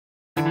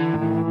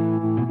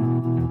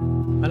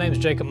name is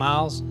Jacob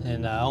Miles,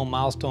 and I own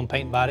Milestone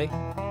Paint and Body.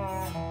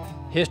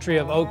 History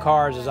of old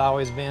cars has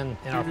always been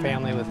in our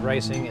family with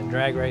racing and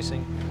drag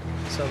racing.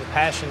 So the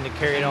passion to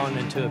carry it on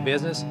into a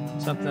business,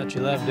 something that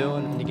you love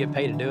doing and you get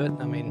paid to do it,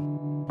 I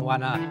mean, why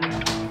not?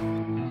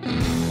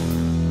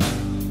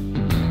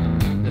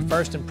 The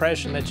first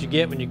impression that you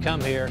get when you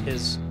come here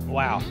is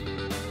wow.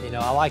 You know,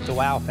 I like the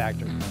wow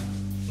factor.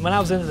 When I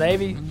was in the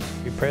Navy,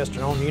 we pressed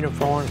our own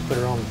uniforms, put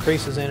our own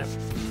creases in it.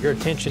 Your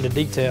attention to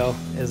detail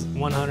is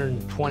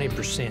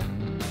 120%.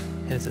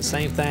 And it's the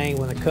same thing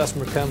when a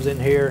customer comes in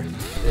here,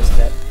 it's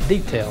that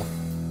detail.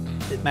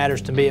 It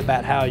matters to me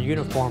about how a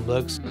uniform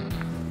looks,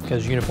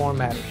 because uniform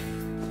matters.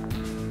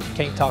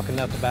 Can't talk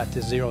enough about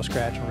this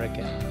ZeroSkratch on Red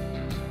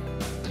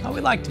Kap.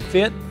 We like the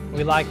fit.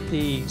 We like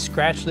the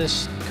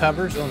scratchless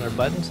covers on their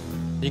buttons.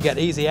 You got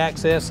easy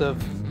access of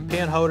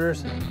pin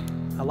holders.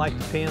 I like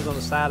the pins on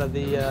the side of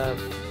the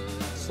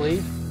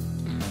sleeve.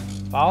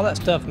 All that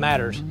stuff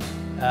matters.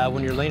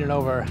 When you're leaning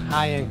over a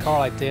high-end car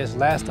like this, the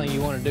last thing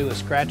you want to do is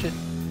scratch it.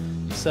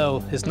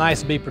 So it's nice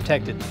to be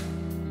protected.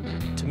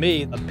 To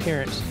me,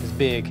 appearance is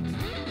big.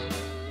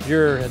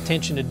 Your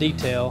attention to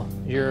detail,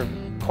 your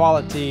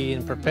quality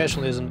and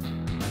professionalism,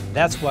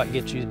 that's what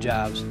gets you the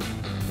jobs.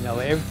 You know,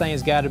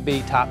 everything's got to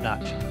be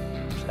top-notch.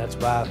 So that's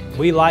why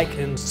we like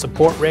and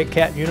support Red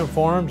Kap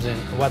uniforms and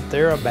what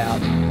they're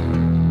about.